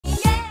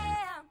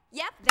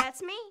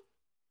That's me.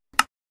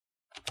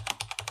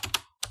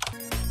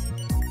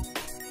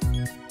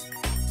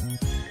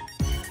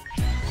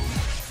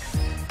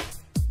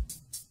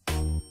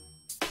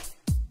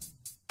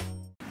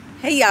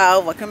 Hey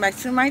y'all, welcome back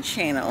to my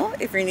channel.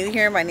 If you're new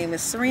here, my name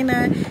is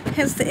Serena,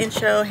 hence the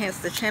intro, hence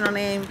the channel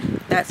name.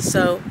 That's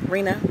so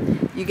Renna.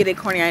 You get it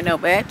corny, I know,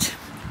 but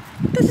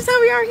this is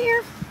how we are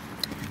here.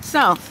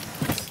 So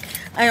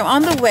I am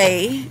on the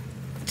way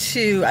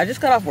to, I just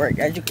got off work,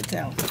 as you can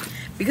tell,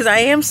 because I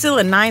am still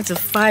a 9 to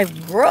 5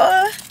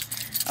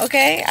 bruh.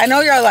 Okay, I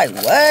know y'all like,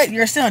 what?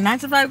 You're still a 9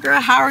 to 5 girl?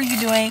 How are you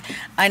doing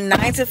a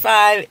 9 to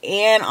 5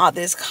 and all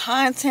this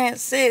content,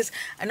 sis?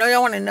 I know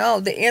y'all want to know.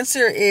 The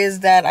answer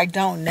is that I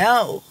don't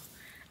know.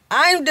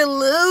 I'm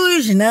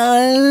delusional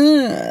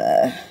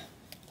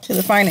to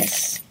the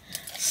finest.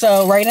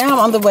 So right now I'm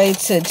on the way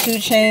to 2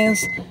 Chainz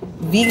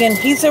vegan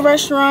pizza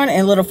restaurant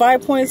in Little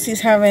 5 Points.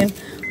 He's having,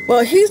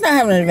 well, he's not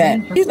having an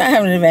event. He's not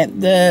having an event.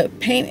 The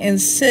paint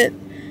and sit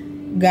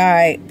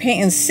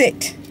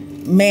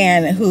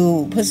man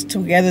who puts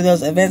together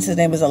those events, his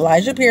name is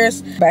Elijah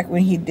Pierce. Back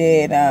when he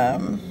did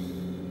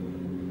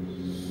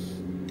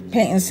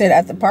paint and sit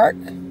at the park.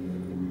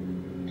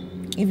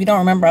 If you don't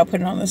remember, I'll put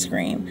it on the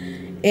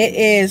screen. It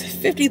is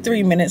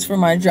 53 minutes for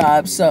my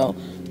job, so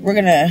we're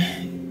gonna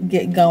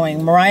get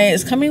going. Mariah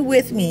is coming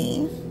with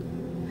me.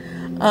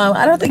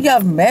 I don't think y'all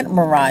have met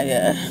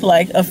Mariah,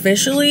 like,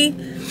 officially.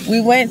 We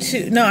went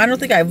to, no, I don't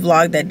think I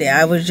vlogged that day.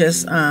 I was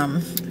just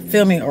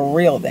filming a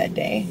reel that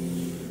day.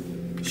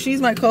 She's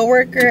my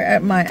co-worker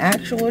at my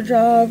actual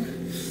job.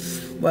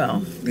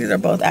 Well, these are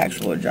both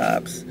actual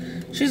jobs.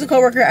 She's a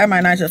co-worker at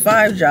my 9 to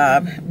 5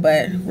 job,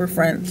 but we're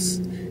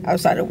friends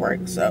outside of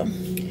work. So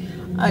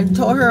I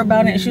told her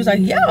about it and she was like,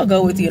 yeah, I'll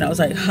go with you. And I was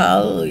like,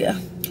 hallelujah.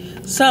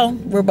 So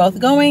we're both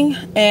going,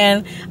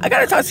 and I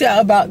gotta talk to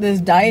y'all about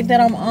this diet that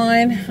I'm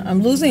on.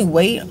 I'm losing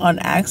weight on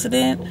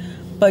accident,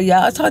 but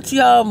yeah, I'll talk to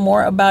y'all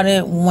more about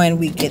it when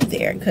we get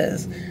there,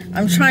 because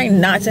I'm trying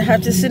not to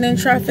have to sit in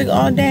traffic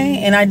all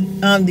day.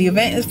 And the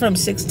event is from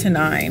 6 to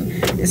 9.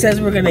 It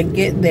says we're gonna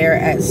get there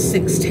at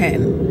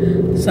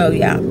 6:10. So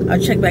yeah,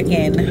 I'll check back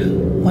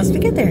in once we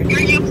get there.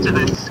 You're used to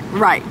this.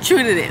 Right,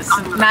 true to this,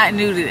 not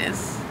new to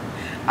this.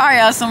 All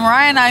right, y'all, so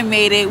Mariah and I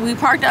made it. We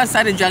parked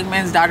outside of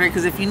Junkman's Daughter,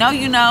 because if you know,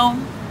 you know.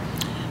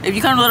 If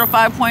you come to Little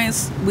 5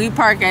 Points, we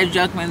park at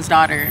Junkman's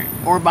Daughter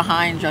or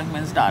behind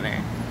Junkman's Daughter,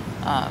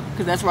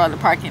 because that's where all the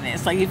parking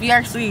is. Like, if you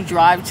actually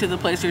drive to the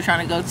place you're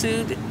trying to go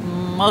to,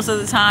 most of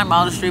the time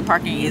all the street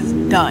parking is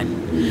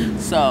done.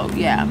 So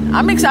yeah,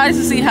 I'm excited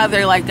to see how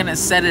they're like gonna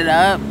set it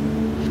up.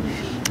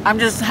 I'm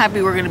just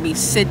happy we're gonna be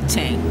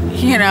sitting,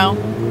 you know,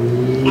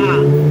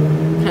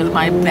 because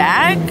my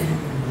back,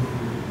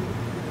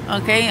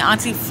 okay,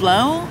 Auntie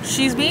Flo,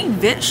 she's being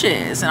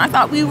vicious, and I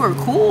thought we were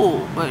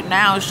cool, but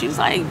now she's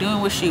like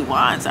doing what she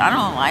wants. I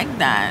don't like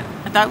that.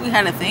 I thought we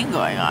had a thing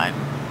going on.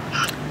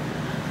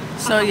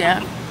 So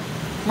yeah,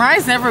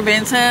 Mariah's never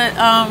been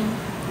to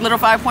Little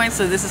 5 Points,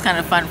 so this is kind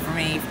of fun for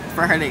me,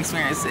 for her to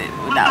experience it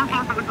without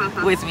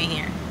me, with me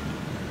here.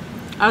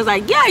 I was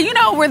like, yeah, you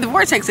know where the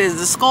vortex is,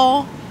 the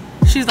skull?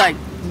 She's like,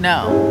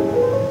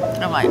 no.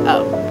 I'm like,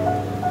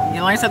 oh,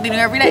 you learn something new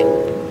every day.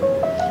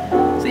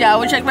 So yeah, I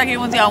will check back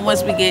in with y'all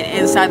once we get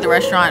inside the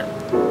restaurant.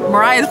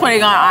 Mariah's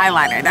putting on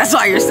eyeliner. That's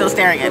why you're still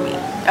staring at me,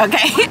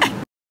 okay?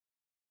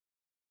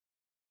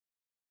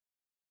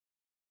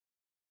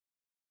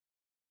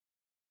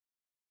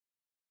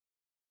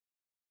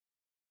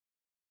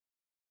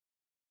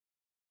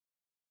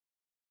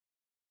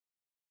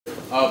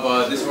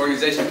 Of this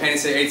organization, Paint and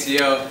Sit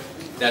ATL,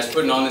 that's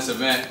putting on this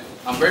event.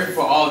 I'm grateful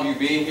for all of you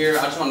being here.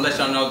 I just want to let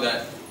y'all know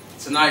that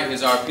tonight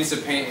is our piece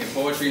of paint and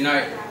poetry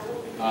night.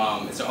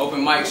 It's an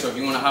open mic, so if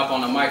you want to hop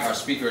on the mic, our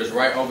speaker is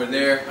right over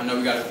there. I know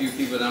we got a few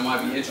people that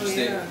might be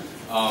interested,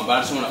 but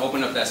I just want to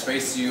open up that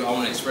space to you. I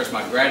want to express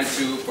my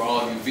gratitude for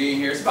all of you being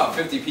here. It's about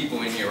 50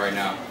 people in here right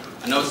now.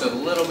 I know it's a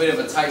little bit of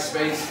a tight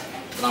space,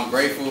 but I'm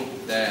grateful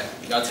that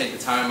y'all take the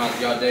time out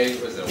of y'all day.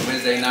 It was a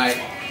Wednesday night.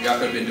 Y'all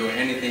could have been doing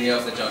anything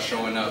else that y'all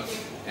showing up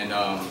and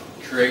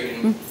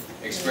creating,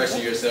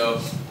 expressing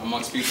yourselves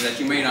amongst people that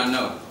you may not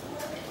know.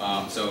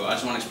 So I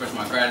just want to express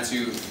my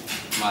gratitude,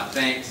 my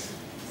thanks.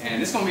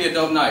 And it's going to be a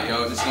dope night,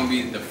 yo. This is going to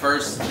be the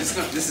first,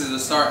 this is the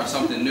start of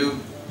something new.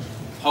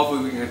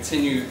 Hopefully we can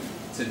continue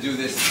to do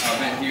this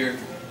event here.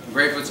 I'm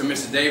grateful to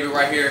Mr. David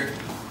right here.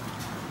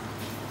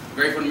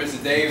 Grateful to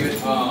Mr.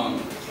 David,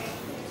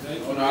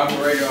 owner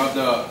operator of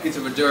the Pizza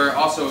Verdura.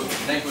 Also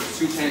thankful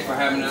to 2 Chainz for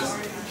having us,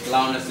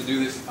 allowing us to do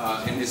this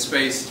in his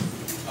space.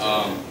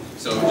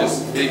 So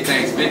just big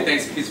thanks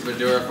to Pizza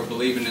Verdura for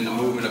believing in the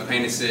movement of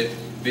Paint and Sit.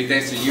 Big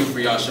thanks to you for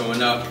y'all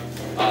showing up.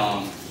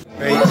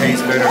 Paint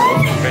tastes better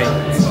off the paint.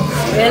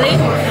 Really?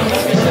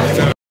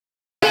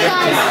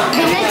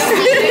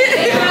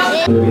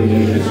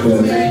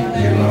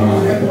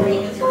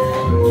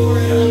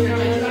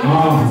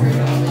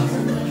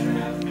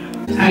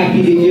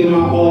 Happy to give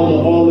my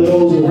all of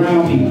those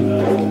around me.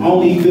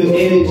 Only good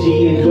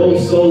energy and dope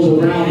souls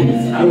around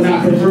me. I would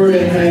not prefer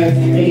to have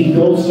any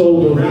dope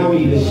souls around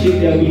me. The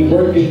shit that we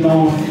working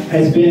on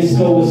has been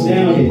so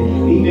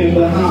astounding. Even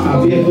Running behind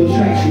my barefoot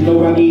tracks, you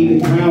know I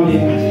need the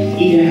grounding.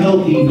 Eating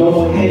healthy,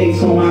 no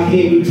headaches on my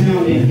head, be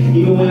pounding.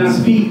 Even when I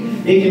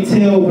speak, they can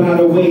tell by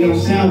the way I'm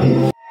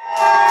sounding.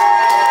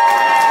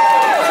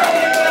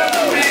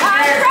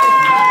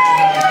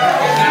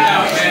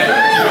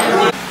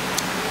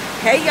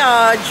 Hey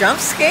y'all, jump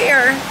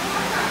scare.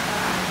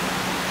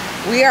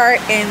 We are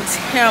in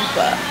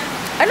Tampa.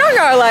 I know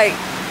y'all are like,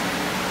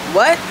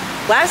 what?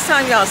 Last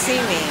time y'all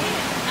see me,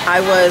 I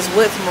was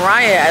with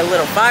Mariah at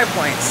Little 5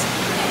 Points.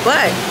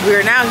 But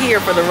we're now here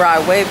for the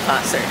Rod Wave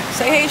concert.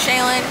 Say hey,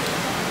 Shaylin.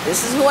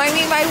 This is who I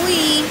mean by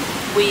we.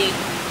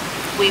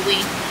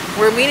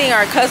 We're meeting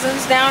our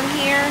cousins down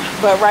here,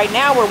 but right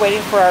now we're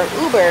waiting for our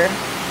Uber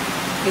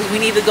because we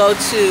need to go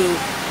to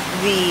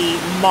the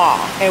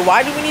mall. And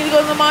why do we need to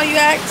go to the mall, you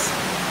ask?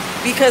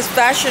 Because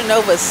Fashion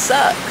Nova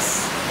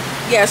sucks.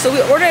 Yeah, so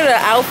we ordered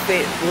an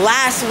outfit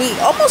last week,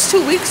 almost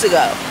 2 weeks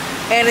ago.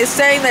 And it's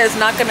saying that it's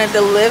not going to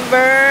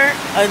deliver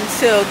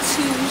until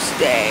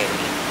Tuesday.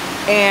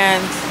 And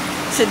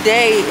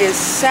today is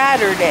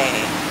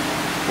Saturday.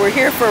 We're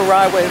here for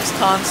Rod Wave's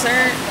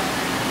concert.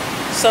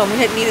 So we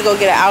need to go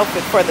get an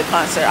outfit for the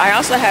concert. I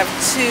also have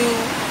 2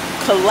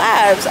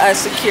 collabs I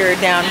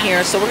secured down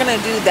here. So we're going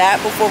to do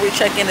that before we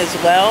check in as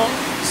well.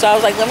 So I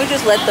was like, let me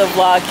just let the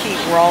vlog keep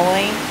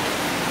rolling.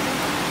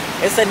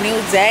 It's a new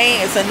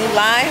day. It's a new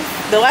life.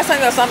 The last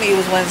time y'all saw me, it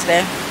was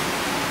Wednesday.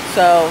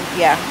 So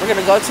yeah, we're going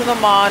to go to the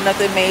mall.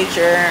 Nothing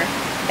major.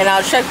 And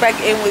I'll check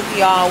back in with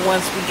y'all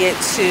once we get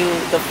to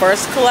the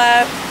first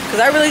collab.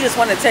 Because I really just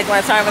want to take my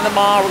time in the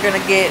mall. We're going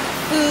to get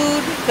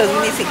food. Because we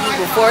need to eat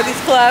before these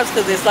collabs.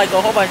 Because it's like a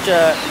whole bunch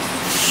of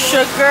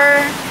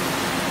sugar.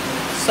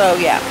 So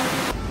yeah.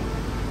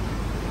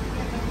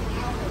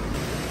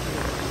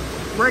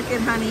 Work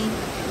it, honey.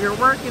 You're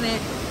working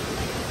it.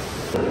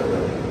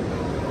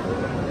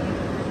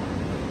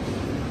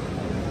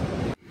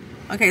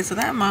 Okay, so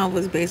that mall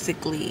was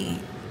basically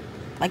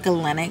like a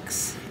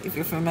Lenox, if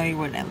you're familiar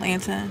with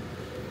Atlanta.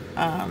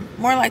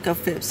 More like a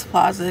Phipps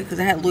Plaza, because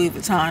it had Louis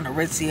Vuitton,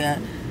 Aritzia,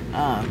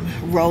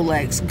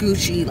 Rolex,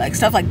 Gucci, like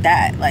stuff like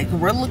that. Like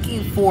we're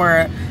looking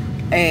for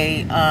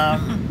a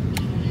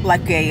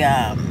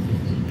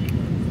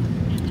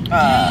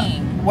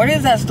what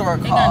is that store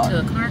called? They got into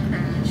a car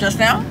crash. Just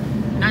now?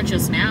 Not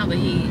just now, but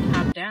he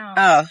hopped down.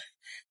 Oh.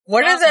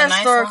 What is that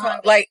store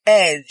called? Like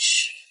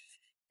Edge.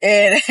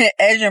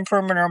 Edge and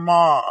Perimeter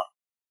Mall.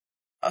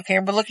 Okay,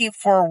 we're looking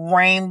for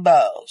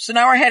Rainbow. So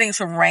now we're heading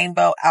to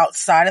Rainbow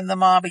outside of the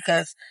mall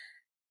because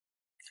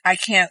I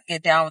can't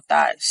get down with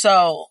that.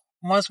 So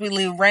once we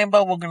leave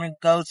Rainbow, we're going to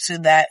go to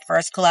that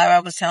first collab I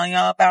was telling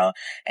y'all about.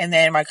 And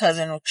then my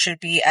cousin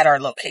should be at our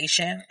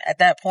location at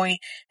that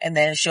point. And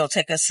then she'll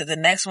take us to the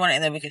next one.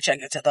 And then we can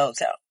check into the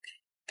hotel.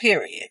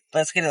 Period.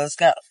 Let's get it. Let's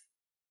go.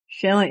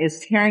 Shaylin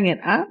is tearing it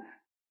up.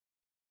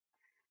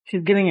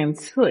 She's getting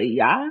into it,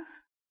 y'all.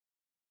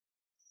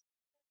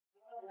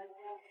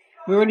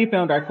 We already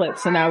filmed our clip,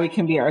 so now we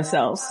can be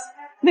ourselves.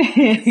 Yeah.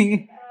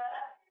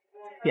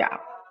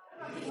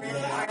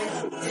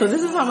 So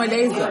this is how my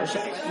days go.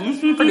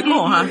 Pretty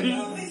cool, huh?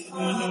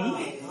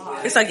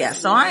 Mm-hmm. It's like, yeah,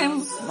 so I am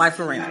life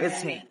for Renna.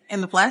 It's me.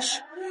 In the flesh.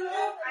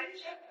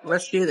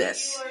 Let's do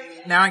this.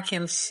 Now I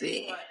can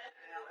see.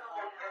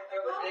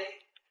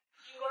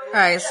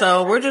 Alright,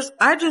 so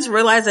I just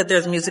realized that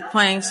there's music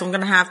playing, so I'm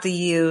gonna have to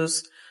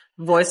use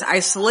voice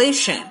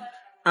isolation.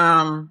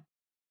 But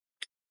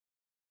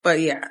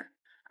yeah.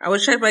 I will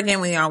check back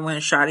in with y'all when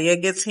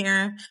Shadia gets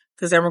here,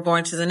 because then we're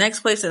going to the next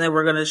place and then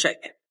we're going to check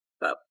in.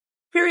 So,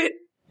 period.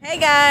 Hey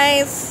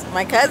guys,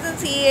 my cousin's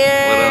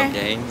here. What up,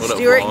 gang? What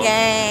Stuart up,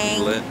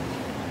 gang. Lit.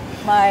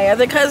 My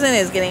other cousin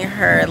is getting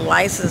her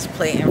license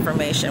plate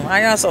information.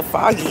 Why y'all so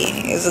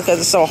foggy? Is it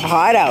because it's so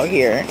hot out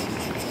here?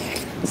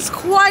 It's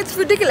quite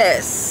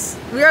ridiculous.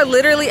 We are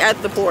literally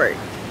at the port.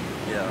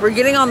 Yeah. We're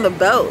getting on the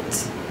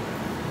boat.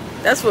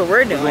 That's what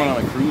we're doing. We're going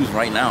on a cruise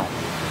right now.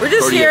 We're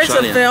just here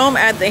to film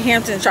at the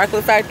Hampton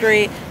Chocolate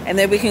Factory, and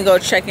then we can go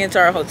check into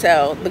our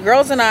hotel. The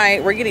girls and I,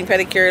 we're getting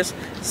pedicures.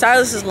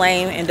 Silas is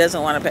lame and doesn't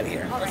want a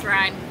pedicure. Let's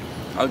ride.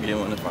 I'll get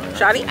one if I have.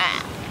 Shoddy?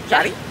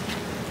 Shoddy?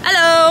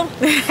 Hello!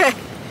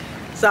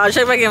 So I'll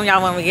check back in with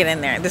y'all when we get in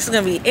there. This is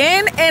going to be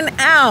in and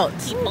out.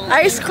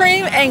 Ice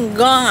cream and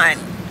gone.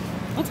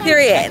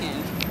 Period.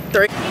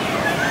 3. That's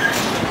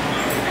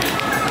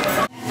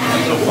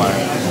so fire.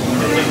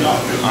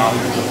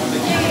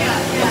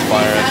 That's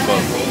fire as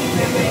fuck.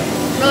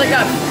 Really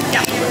good.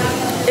 Yeah.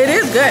 It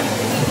is good.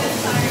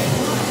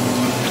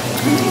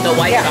 The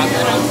white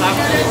chocolate on top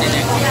of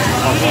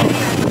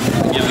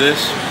it. Give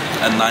this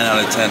a 9 out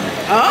of 10.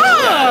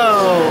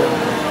 Oh!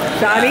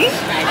 Shoddy? 9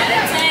 out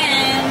of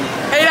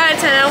 10. 8 out of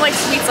 10. I don't like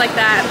sweets like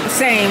that.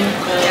 Same.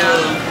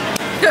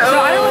 Yeah. So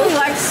I don't really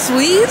like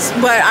sweets,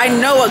 but I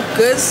know a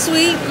good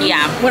sweet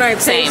when I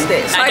taste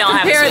it. So I don't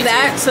compare have a sweet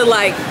that to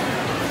like,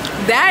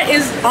 that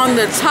is on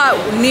the top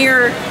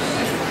near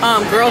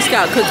Girl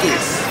Scout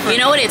cookies. You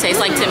know what it tastes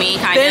like to me,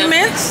 kind Thin of?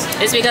 mints?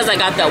 It's because I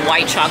got the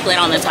white chocolate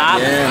on the top.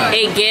 Yeah.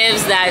 It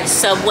gives that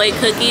Subway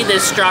cookie,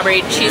 the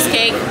strawberry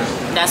cheesecake.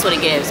 That's what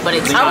it gives, but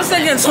it's. I was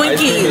thinking The ice cream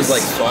Twinkies. is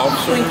like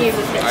soft serve. Twinkies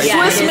is good. Ice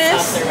Yeah, Swiss it is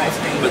Miss. soft serve ice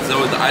cream. But so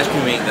the ice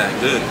cream ain't that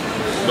good.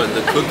 But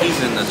the cookies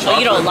and the chocolate. Oh,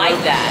 you don't like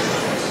that.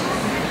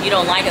 You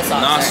don't like a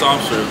soft Not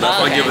serve. soft serve. That's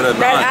why I give it a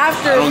 9. That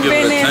after I don't give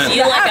it a finish- 10.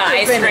 You like an After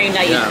ice cream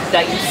that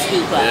you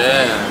scoop up.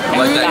 Yeah, I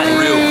like that Got it.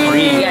 real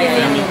cream. Yeah, yeah,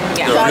 yeah.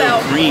 Yeah. The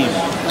real cream.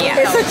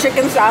 Yeah. It's a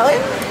chicken salad.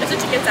 It's a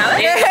chicken salad.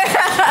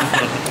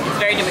 It's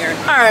very demure.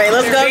 All right,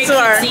 let's go Very to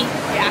our. cutesy.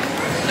 Yeah.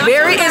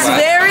 It's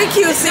very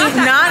cutesy,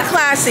 not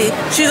classy.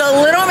 She's a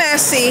little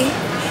messy,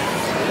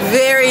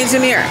 very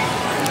demure.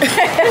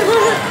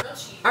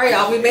 All right,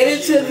 y'all, we made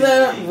it to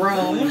the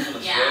room.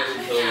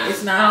 Yeah.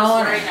 It's not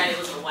all. Worried that it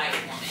was a white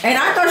woman. And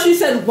I thought she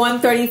said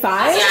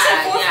 135. Yeah,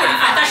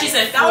 I thought she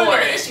said 4. That would have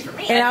been an issue for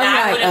me. And I was that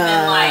like, would have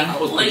been like,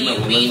 I was what do looking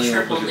you up mean Lindley and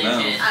triple put it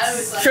down. digits? I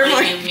was like, Triple-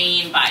 What do you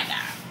mean by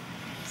that?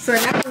 So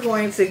now we're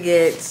going to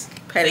get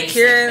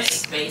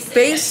pedicures.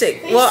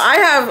 Basic. Well, I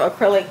have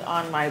acrylic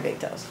on my big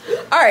toes.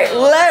 All right, It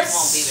won't be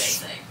let's.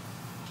 basic.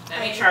 Let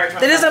me charge my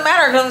It doesn't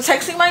matter because I'm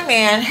texting my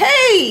man.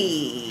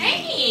 Hey.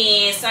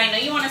 Hey, so I know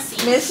you want to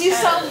see. Miss you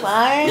so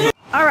much.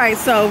 All right,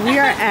 so we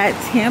are at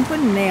Tampa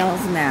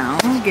Nails now,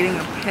 getting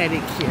a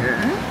pedicure.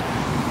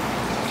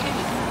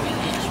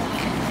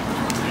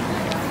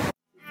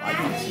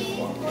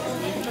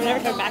 I've never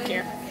come back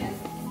here.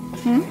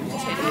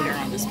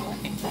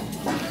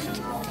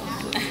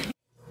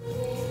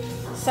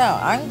 So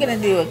I'm gonna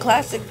do a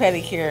classic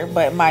pedicure,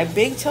 but my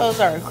big toes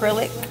are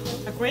acrylic.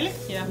 Acrylic?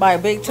 Yeah. My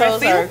big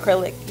toes Red are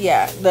acrylic.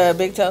 Yeah, the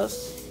big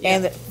toes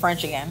and the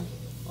French again.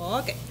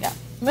 Okay. Yeah.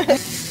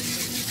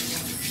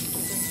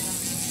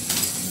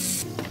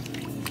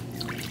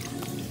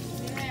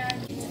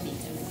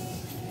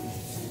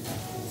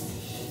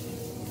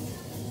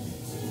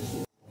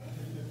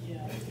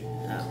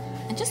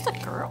 I'm just a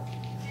girl.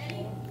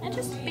 I'm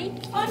just a baby.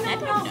 I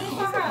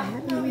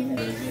don't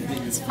know.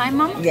 It's fine,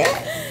 Mom. Yeah.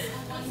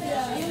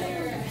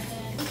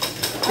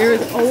 There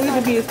is always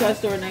a beauty supply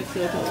store next to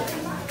the toilet.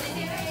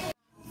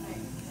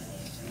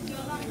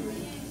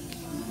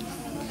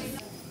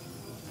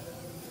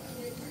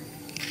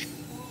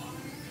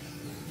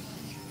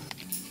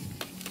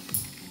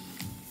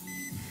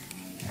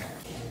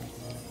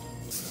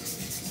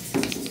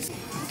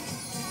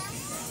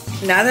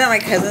 Now that my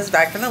cousin's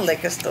back from the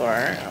liquor store,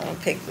 I'm gonna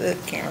pick the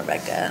camera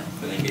back up.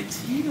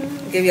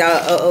 Give y'all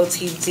an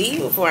OOTD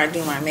before I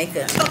do my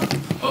makeup.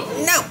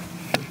 No!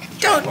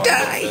 Don't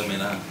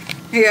die!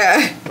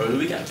 Yeah. Bro, do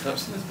we got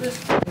cups in this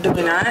bitch? Do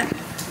we not?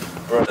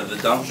 Bro, the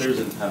downstairs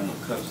didn't have no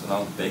cups and I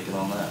was baking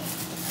on that.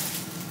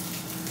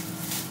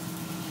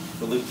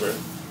 But look, bro.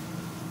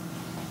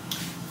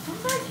 How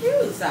about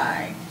you,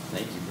 Sai?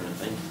 Thank you, bro.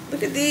 Thank you.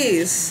 Look at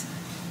these.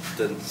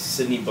 The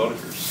Sydney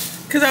Pedicures.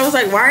 Cause I was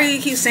like, why do you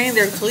keep saying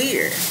they're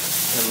clear?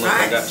 And look,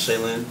 I got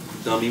Shaylin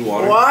dummy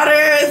water.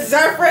 Water,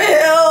 Zephyr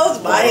Hills,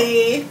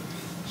 buddy.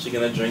 She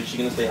gonna drink. She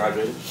gonna stay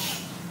hydrated.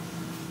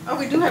 Oh,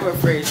 we do have a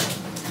fridge.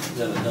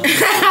 You got a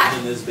dummy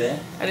in this bed.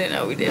 I didn't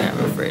know we did have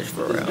a fridge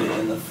for This real. bed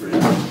in the fridge.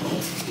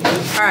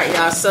 All right,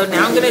 y'all. So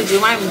now I'm gonna do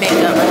my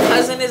makeup. My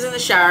cousin is in the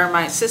shower.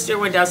 My sister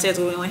went downstairs.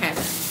 We only had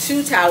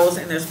 2 towels,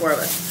 and there's 4 of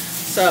us.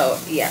 So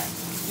yeah,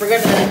 we're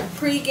gonna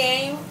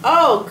pregame.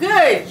 Oh,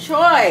 good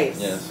choice.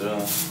 Yeah, so.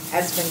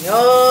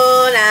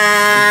 Española.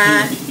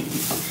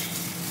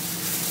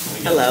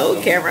 Hello,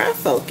 camera.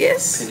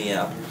 Focus. Penny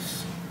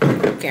apples.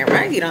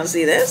 Camera, you don't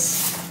see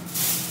this?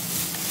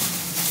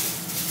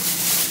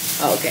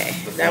 Okay,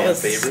 The that fan was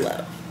favorite.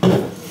 slow.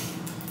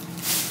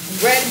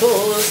 Red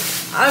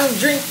Bulls. I'm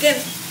drinking.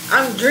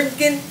 I'm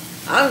drinking.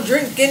 I'm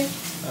drinking.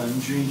 I'm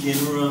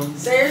drinking rum.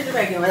 Say you're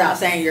Jamaican without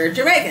saying you're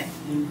Jamaican.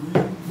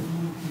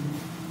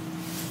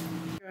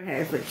 Go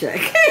ahead for check.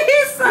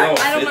 Yo, I don't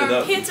fit know it where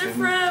up, my pants are you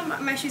feel me?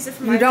 from. My shoes are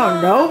from You my don't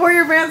mom. know where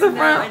your bands are from?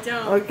 No, I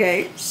don't.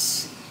 Okay.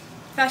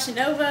 Fashion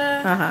Nova.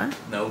 Uh-huh.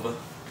 Nova.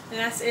 And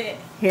that's it.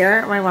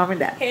 Hair, my mom and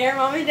dad. Hair,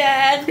 mom and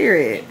dad.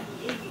 Period.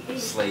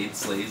 Slade.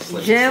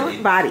 Gym,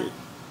 Slade. body.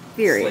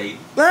 Period.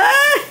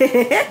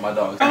 Slade. My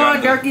dogs. Come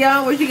on, Durkee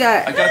on. What you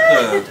got? I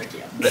got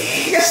the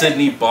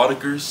Sydney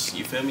Pedicures,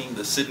 you feel me?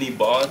 The Sydney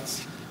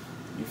Bods,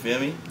 you feel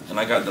me? And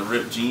I got the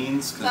ripped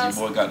jeans, because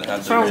your boy got to have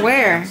the From ripped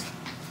where? jeans.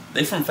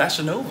 They from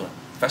Fashion Nova.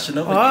 Fashion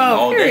Nova Oh,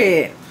 all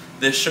period. day.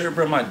 This shirt,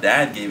 bro, my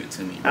dad gave it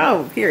to me. Bro.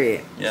 Oh,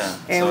 period. Yeah.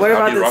 And so what I'll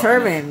about be the rocking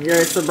turban?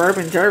 Your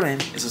suburban turban.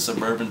 it. It's a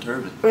suburban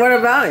turban. What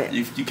about it?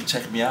 You can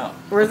check me out.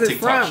 Where's on it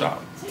TikTok from?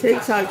 Shop.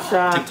 TikTok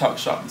shop. TikTok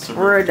shop. The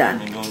suburban We're done.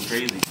 turban going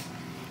crazy.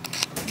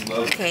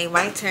 Love it. Okay,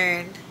 my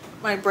turn.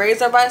 My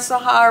braids are by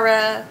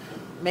Sahara.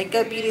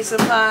 Makeup Beauty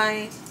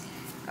Supply.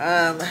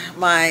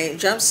 My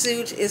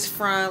jumpsuit is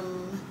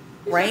from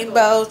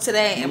Rainbow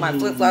today, and my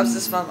flip flops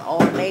is from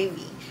Old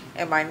Navy.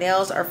 And my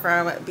nails are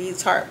from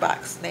Beats Heart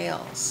Box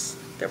Nails.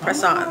 They're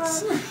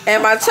press-ons.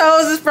 And my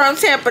toes is from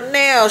Tampa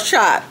Nail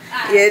Shop.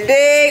 You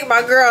dig?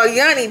 My girl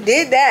Yanni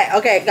did that.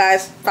 Okay,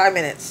 guys, 5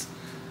 minutes.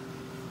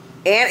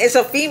 And it's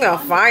a female,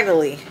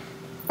 finally.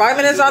 5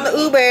 minutes on the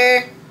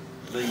Uber.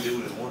 They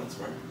do it once,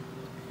 right?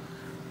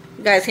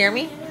 You guys hear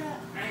me?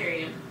 I hear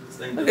you.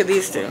 Look at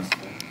these two.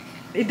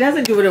 It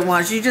doesn't do what it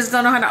wants. You just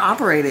don't know how to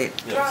operate it.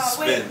 Yeah,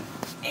 spin.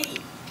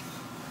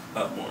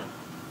 Up more.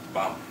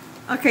 Bam.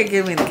 Okay,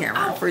 give me the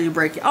camera before you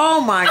break it.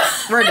 Oh my,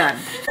 we're done.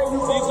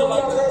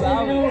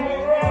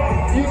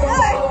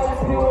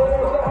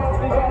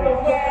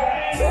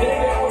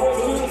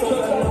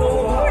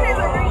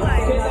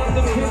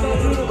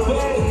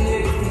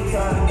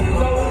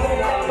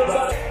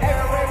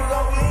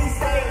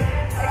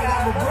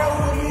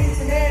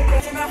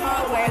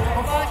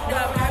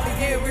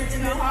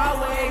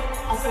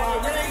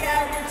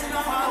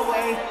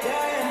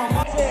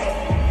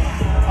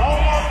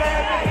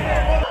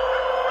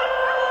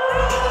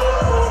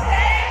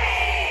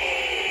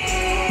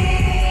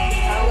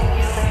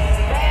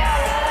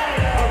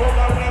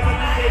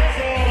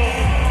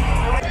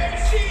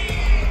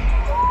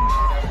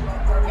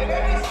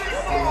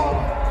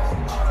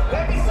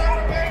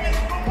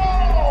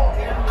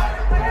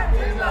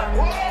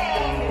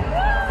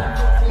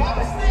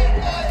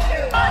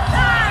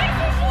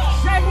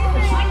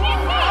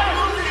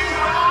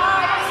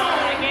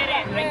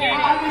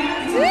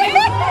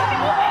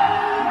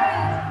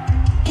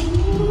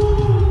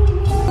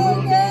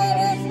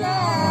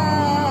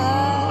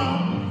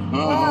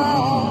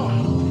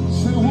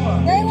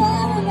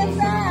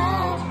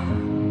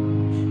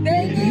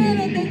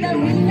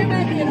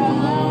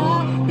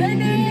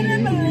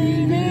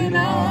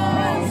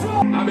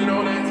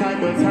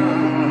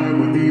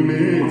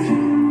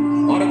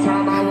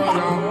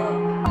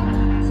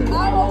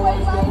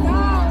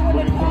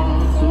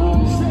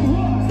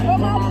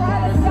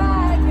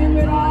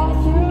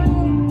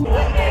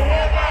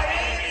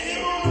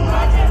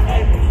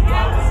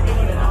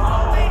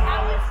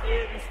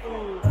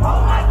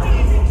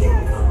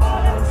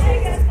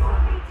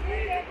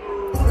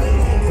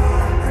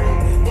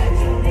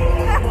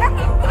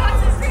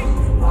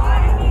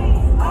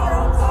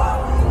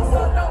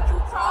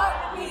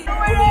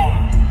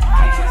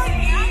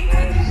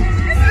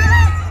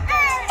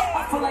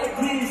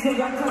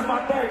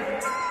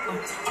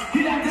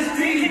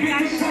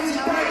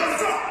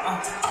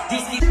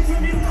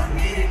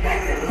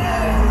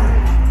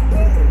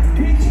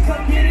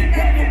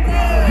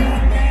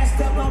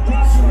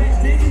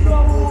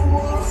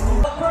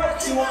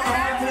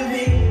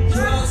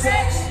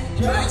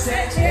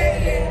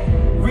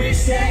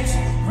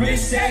 Rich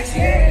sex,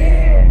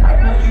 yeah. I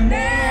know you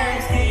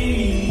nasty.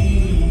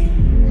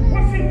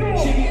 What's she doing?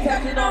 She be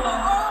touching on her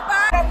whole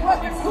body. That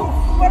fucking suit.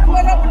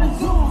 What up in the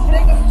zoo?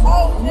 Nigga,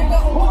 oh, nigga,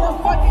 who the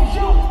fuck is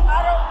you? I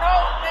don't know,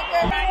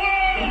 nigga.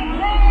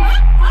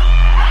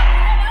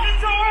 Get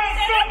your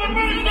ass up and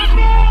ready to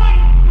go.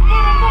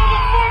 For the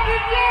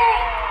motherfucking day.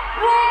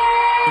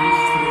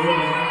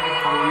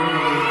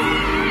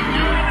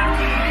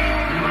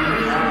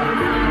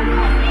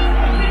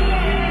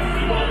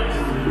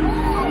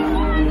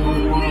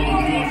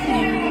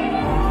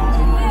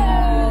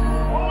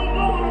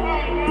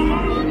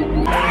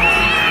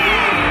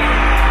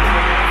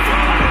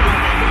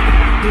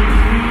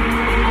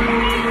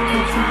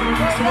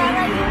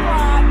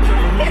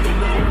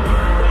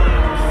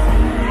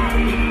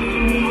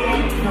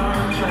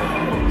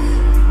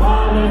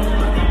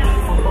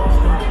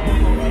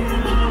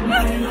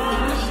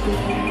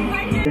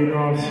 You know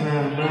what I'm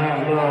saying?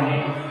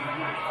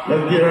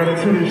 Let's get right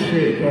into this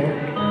shit, bro.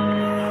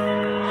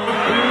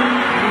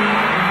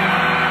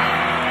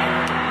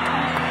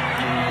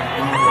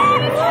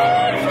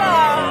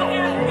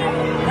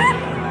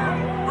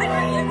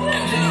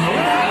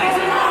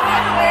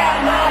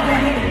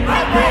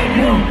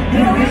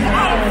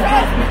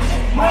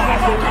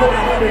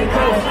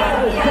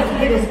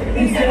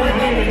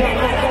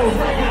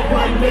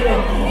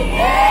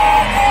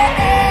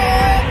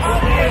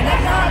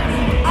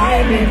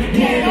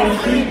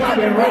 I've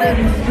been running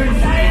these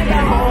streets, I ain't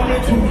been home in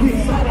 2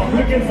 weeks. I'm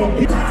looking for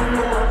people.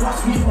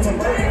 Watch me from the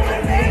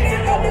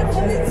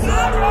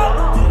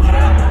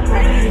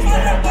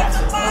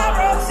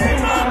say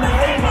mama,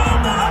 hey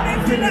mama, I've been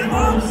feeling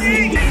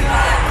homesick.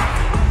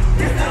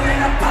 This the way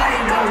the party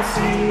don't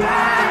see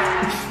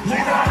right.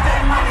 Get off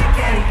that money,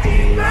 can't be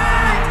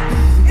right.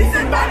 It's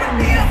about to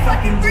be a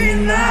fucking green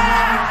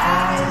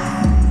light.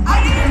 I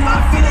get my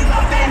feelings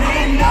off that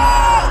hand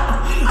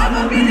up.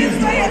 I'ma be this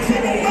way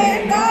until the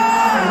end up.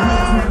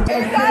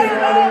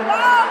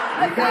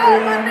 I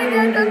got my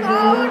nigga to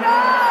hold on.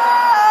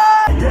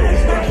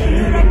 Especially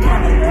in the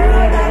kind of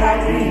girl that I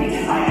need.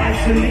 I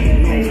actually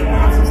hang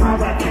around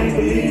sometimes I can't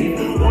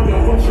believe. Wonder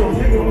what your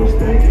nigga was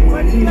thinking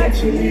when he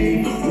let you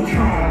leave. You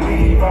trying to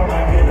leave all my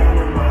head out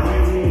of my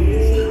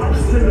knees. I'm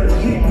still a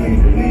G,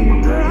 please believe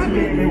me, girl, you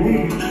make me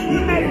weak. You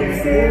make me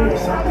feel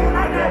something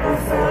I never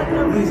felt.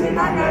 The reason I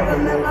never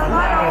let my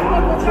light on.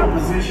 What was your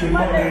position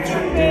when they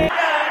tricked me?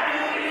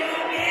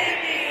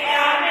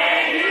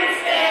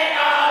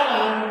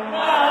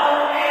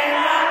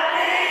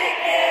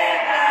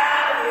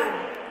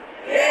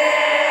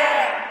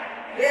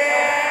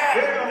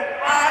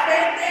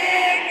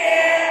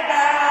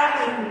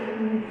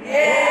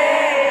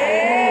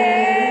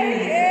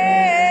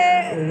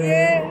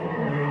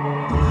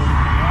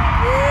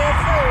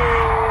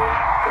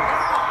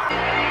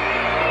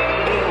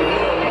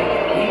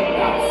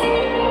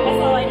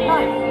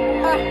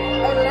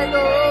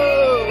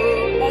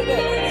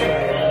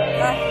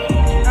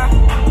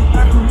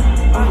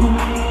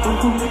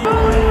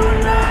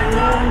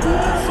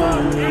 good for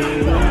me.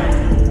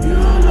 You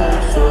look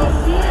so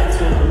good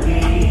to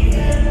me.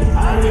 I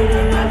need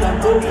another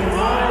broken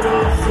heart,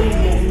 I'll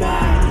sing it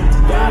back.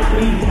 God,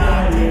 please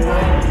not me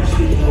right.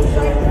 She was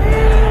like,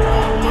 girl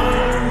of my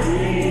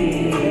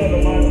dreams. Girl of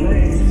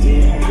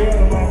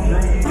my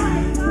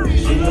dreams.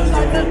 She looks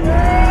like a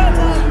girl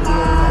of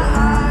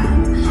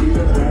mine. She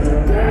looks like a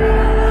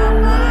girl of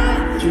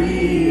my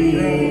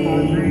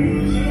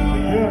dreams.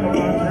 Girl of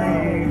my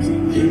dreams.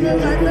 She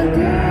looks like a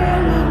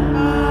girl of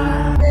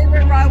mine.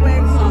 Favorite Rod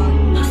Wave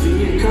song. I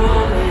see it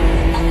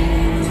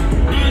coming.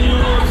 I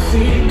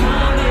see it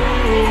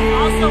coming.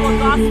 Also a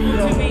gospel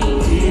to me.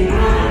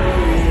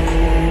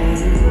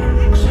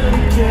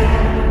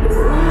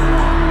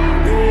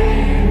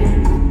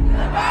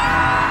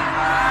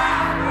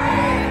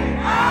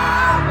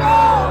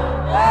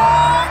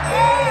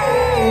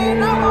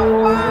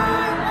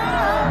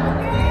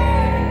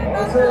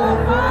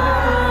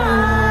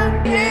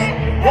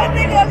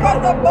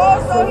 The ball,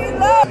 so he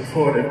loves.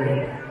 Supported me.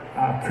 I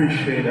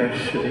appreciate that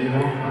shit, you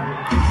know.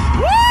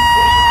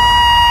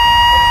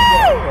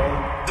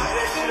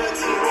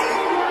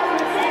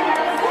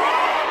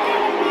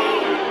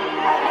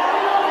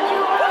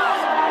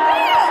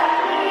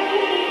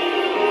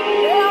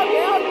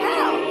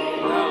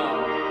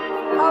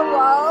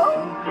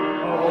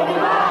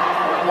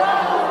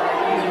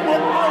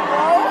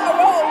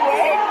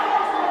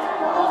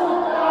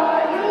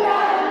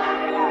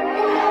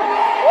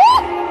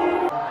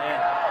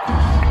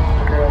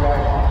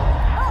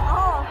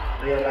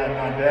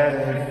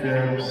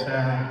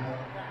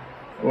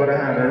 What I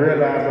had to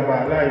realize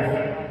about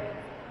life,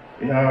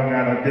 y'all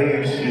gotta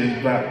dig shit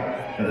about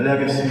the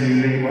legacy you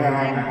leave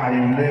behind, how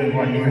you live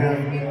while you here.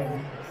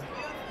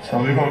 So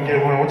we gonna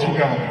get one. What you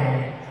got,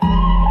 huh?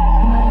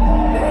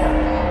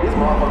 Damn, this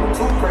motherfucker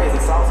too crazy,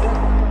 saucy.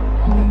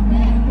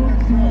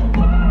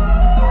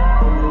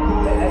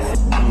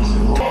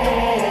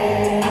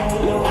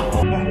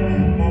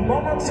 My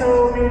mama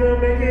told me to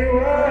make it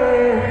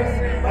work,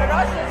 but I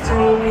just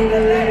told me to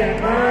let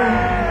it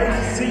burn.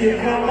 See you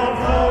come up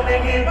home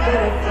and get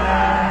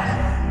butterflies.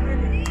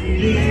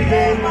 Believe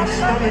in my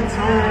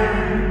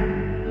summertime.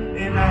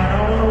 And I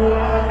don't know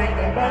why I think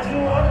about you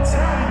all the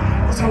time.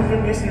 I was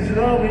hoping this is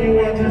love and you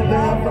want to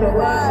die for the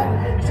ride.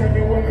 Tell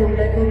me what could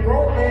make a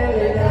grown man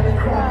lay down and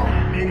cry.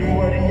 Maybe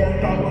what he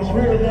thought was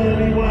real love,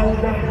 he was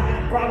not.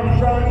 Problems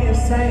drive me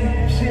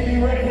insane. Shit be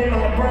wrecking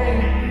my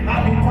brain. I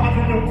be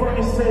popping the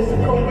Percocets to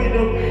cope with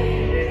them.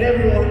 And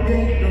everyone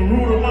think the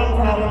root of my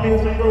problem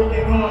is a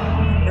broken heart.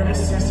 Ever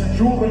since a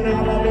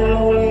juvenile, I've been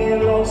lonely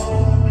and lost.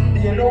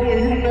 You know when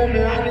you met me,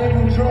 I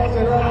didn't do drugs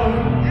at all.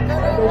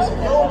 Ever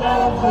since your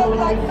love felt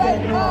like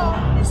fake love.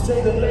 You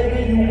say the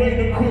later you wait,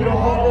 the quicker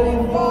harder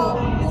you fall.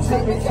 You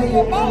took me to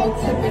your mama,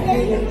 took me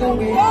and you threw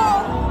me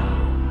off.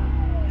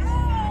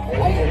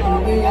 And you threw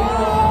me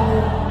off.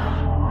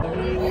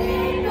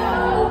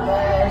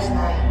 Last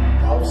night,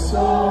 I was so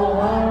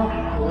wild. I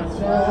was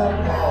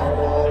drunk out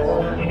of the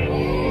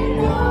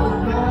window.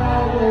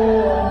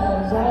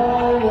 I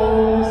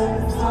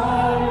was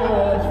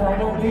tired from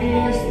a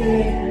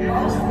distance. I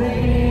was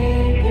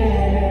thinking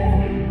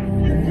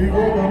if you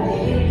were gonna be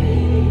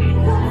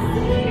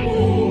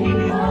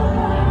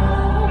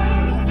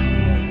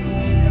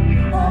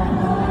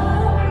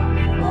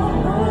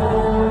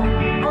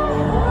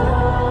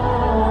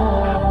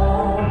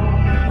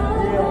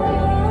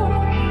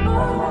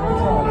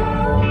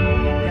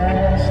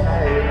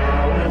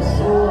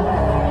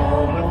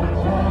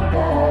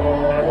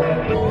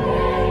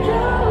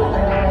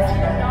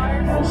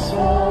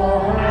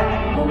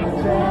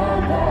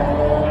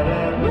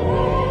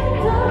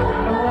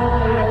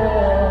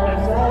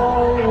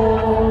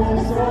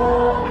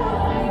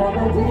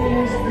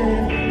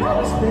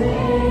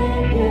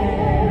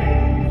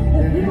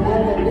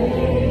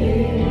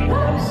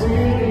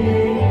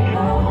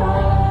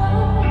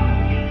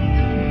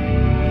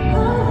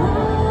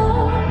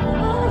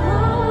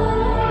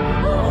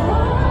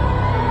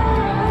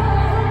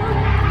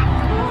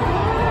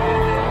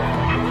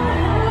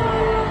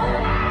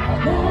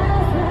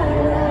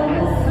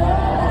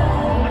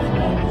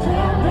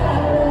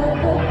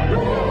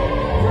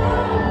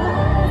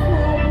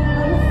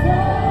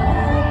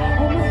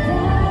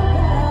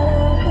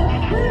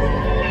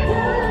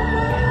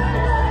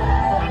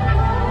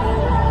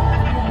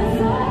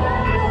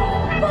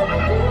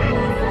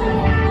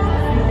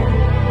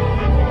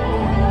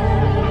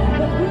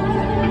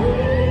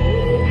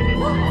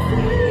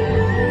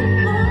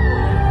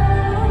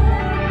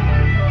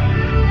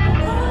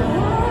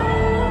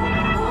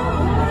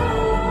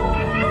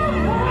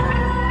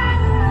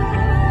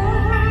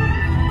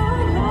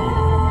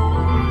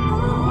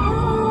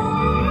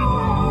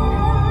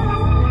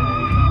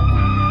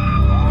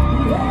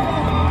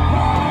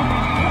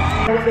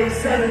they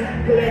selling,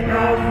 collect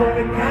out from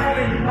the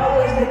county,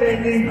 always what they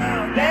need.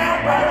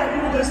 Now, brother,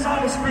 you just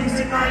on the streets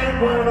and I ain't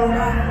going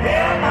around.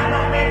 Hell, man,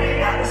 I made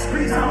it out the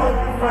streets, I hope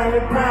you find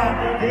it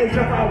proud. They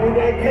jump out with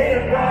that K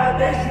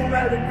and they shoot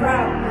at the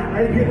crowd.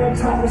 They get on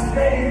top of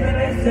stage and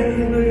they say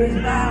millions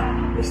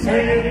now. They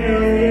say they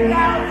millions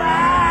out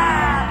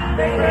loud.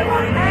 They read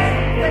my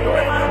name, they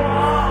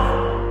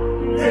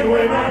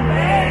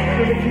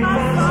my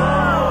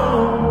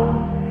soul.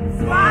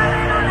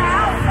 Smiling on the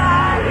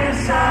outside,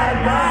 inside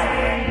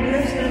dying,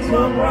 listening to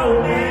a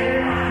broken.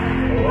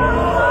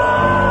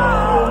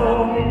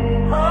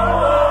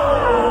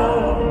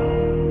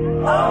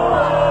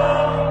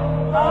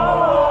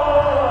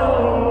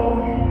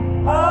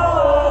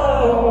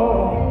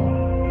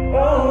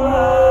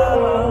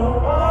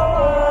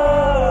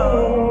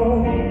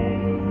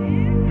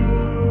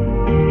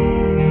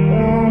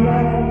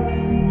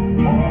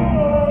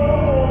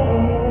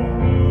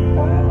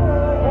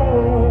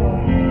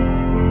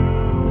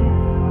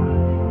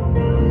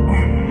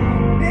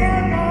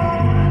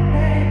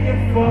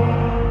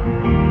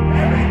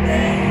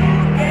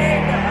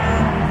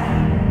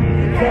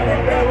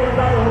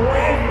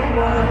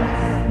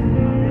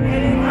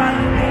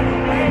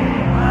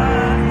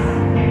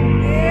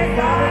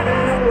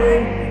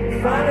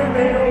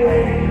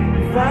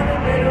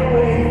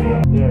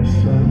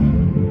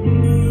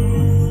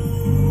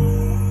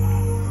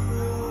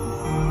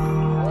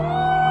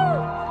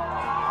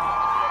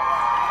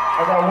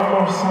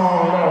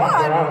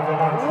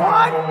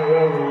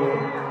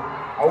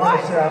 I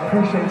want to say I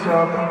appreciate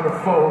y'all coming to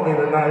fuck with me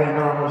tonight, you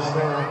know what I'm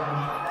saying?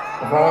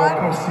 If I don't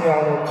come see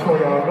y'all on tour,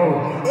 y'all know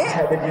I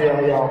had to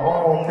get y'all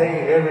all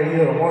day, every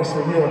year, once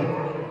a year,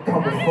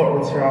 come to fuck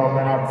with y'all,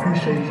 man. I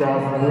appreciate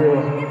y'all for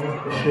real.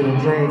 This shit a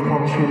dream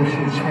come true, this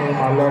shit changed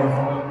my life.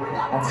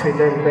 I take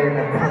everything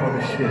that comes with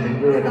this shit, the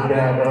good, the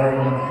bad, the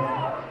ugly.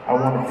 I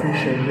want to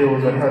appreciate it. It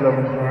was a hell of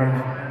a journey,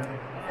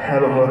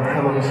 hell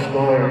of a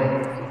story.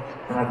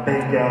 And I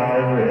thank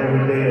y'all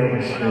every day of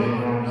this shit, you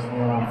know what I'm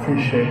saying? I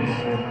appreciate this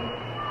shit.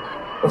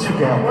 What you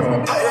got, bro?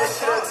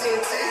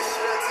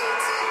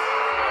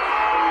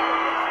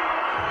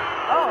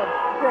 Oh,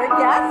 Greg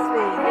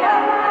Gatsby. Yeah.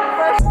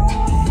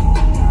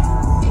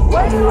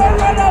 When you ain't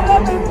ready,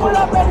 let me pull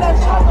up and let's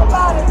talk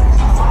about it.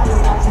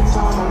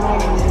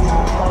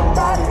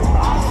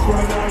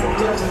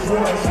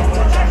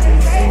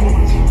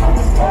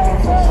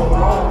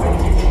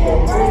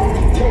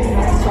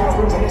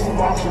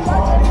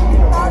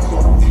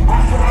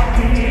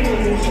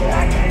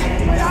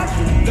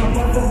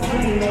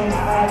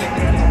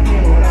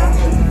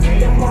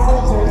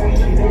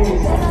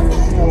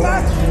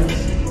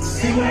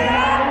 See what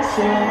I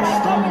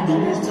said, stomach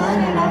did this time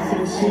and I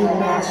feel see what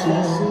I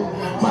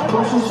said. My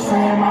closest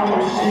friend, my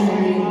worst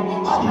enemy.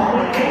 I'm not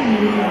okay,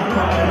 I'm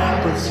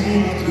proud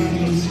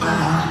opportunities.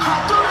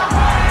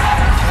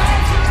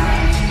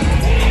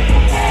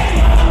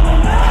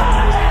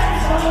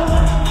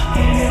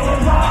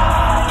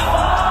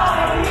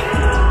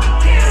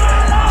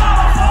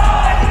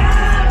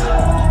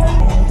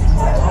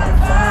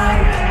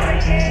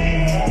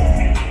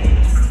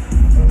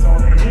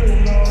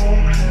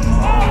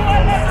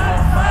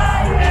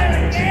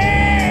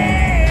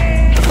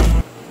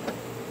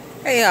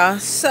 Hey y'all,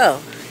 so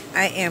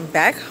I am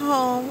back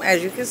home.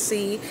 As you can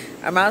see,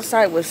 I'm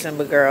outside with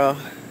Simba girl.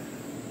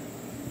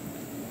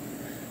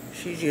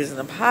 She's using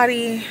the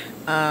potty.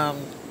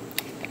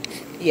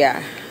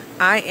 Yeah,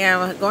 I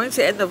am going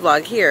to end the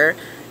vlog here.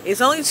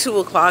 It's only 2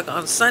 o'clock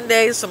on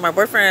Sunday, so my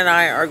boyfriend and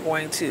I are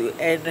going to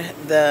end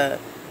the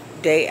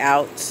day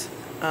out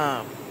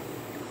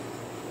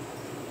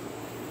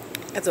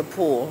at the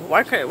pool.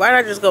 Why did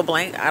I just go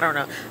blank? I don't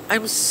know.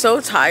 I'm so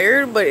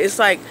tired, but it's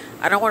like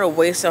I don't want to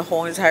waste a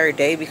whole entire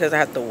day because I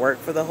have to work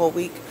for the whole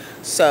week.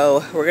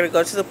 So we're gonna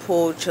go to the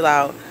pool, chill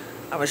out.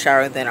 I'm gonna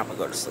shower and then I'm gonna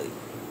go to sleep.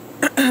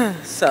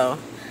 So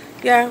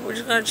yeah, we're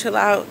just gonna chill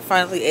out.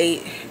 Finally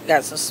ate,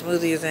 got some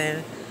smoothies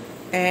in,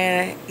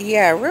 and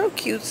yeah, real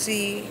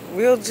cutesy,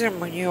 real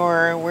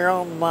demure,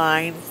 real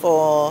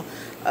mindful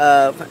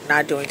of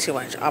not doing too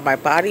much on my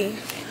body.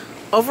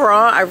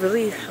 Overall, I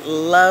really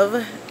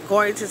love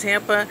going to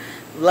Tampa.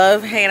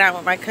 Love hanging out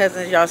with my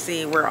cousins. Y'all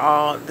see we're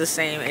all the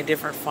same in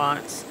different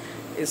fonts.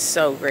 It's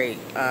so great,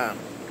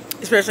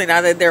 especially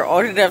now that they're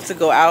old enough to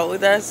go out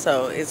with us,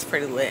 so it's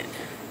pretty lit.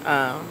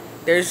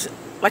 There's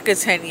like a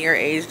 10-year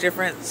age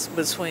difference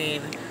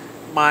between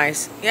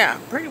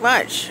pretty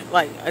much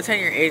like a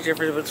 10-year age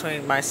difference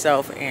between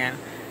myself and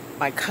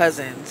my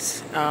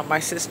cousins. My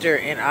sister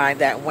and I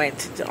that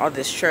went on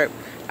this trip.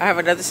 I have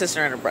another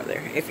sister and a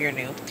brother, if you're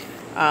new.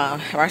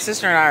 My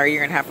sister and I are a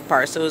year and a half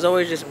apart, so it was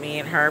always just me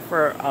and her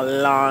for a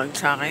long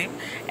time.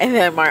 And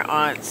then my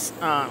aunts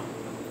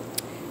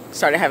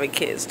started having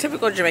kids.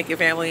 Typical Jamaican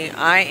family.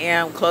 I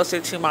am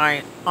closer to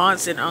my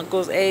aunts and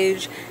uncles'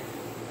 age.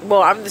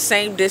 Well, I'm the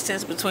same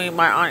distance between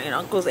my aunt and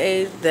uncle's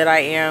age that I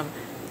am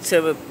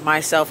to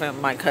myself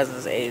and my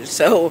cousin's age.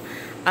 So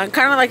I'm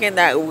kind of like in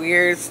that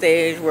weird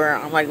stage where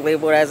I'm like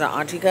labeled as an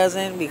auntie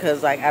cousin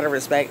because, like, out of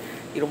respect,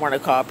 you don't want to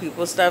call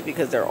people stuff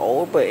because they're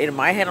old. But in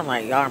my head, I'm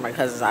like, y'all are my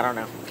cousins. I don't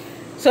know.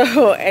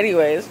 So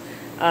anyways,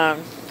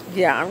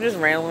 yeah, I'm just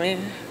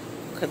rambling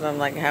because I'm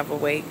like half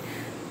awake.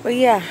 But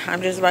yeah,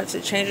 I'm just about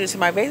to change into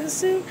my bathing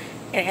suit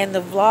and end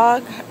the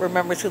vlog.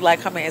 Remember to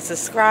like, comment, and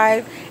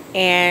subscribe.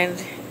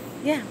 And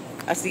yeah,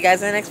 I'll see you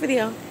guys in the next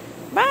video.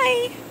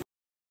 Bye.